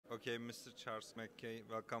Okay, Mr. Charles McKay,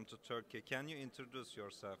 welcome to Turkey. Can you introduce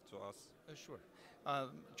yourself to us? Sure.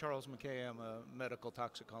 Charles McCay, I'm a medical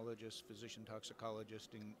toxicologist, physician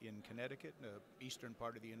toxicologist in Connecticut, the eastern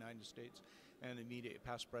part of the United States, and immediate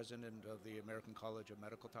past president of the American College of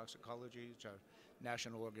Medical Toxicology. It's our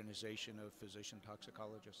national organization of physician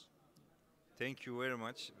toxicologists. Thank you very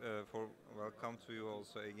much for welcome to you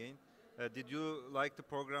also again. Did you like the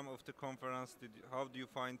program of the conference? How do you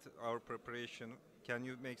find our preparation? Can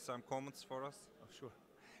you make some comments for us? Oh, sure.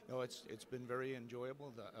 No, it's been very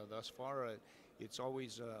enjoyable thus far. It's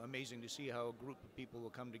always amazing to see how a group of people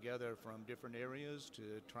will come together from different areas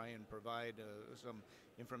to try and provide some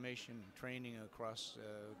information, training across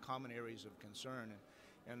common areas of concern.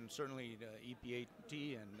 And certainly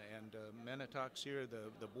EPAT and Menatox here,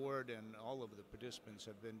 the board and all of the participants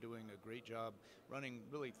have been doing a great job running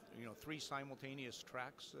really 3 simultaneous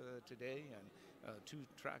tracks today and 2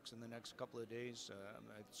 tracks in the next couple of days.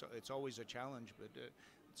 It's always a challenge, but it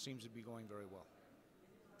seems to be going very well.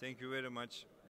 Thank you very much.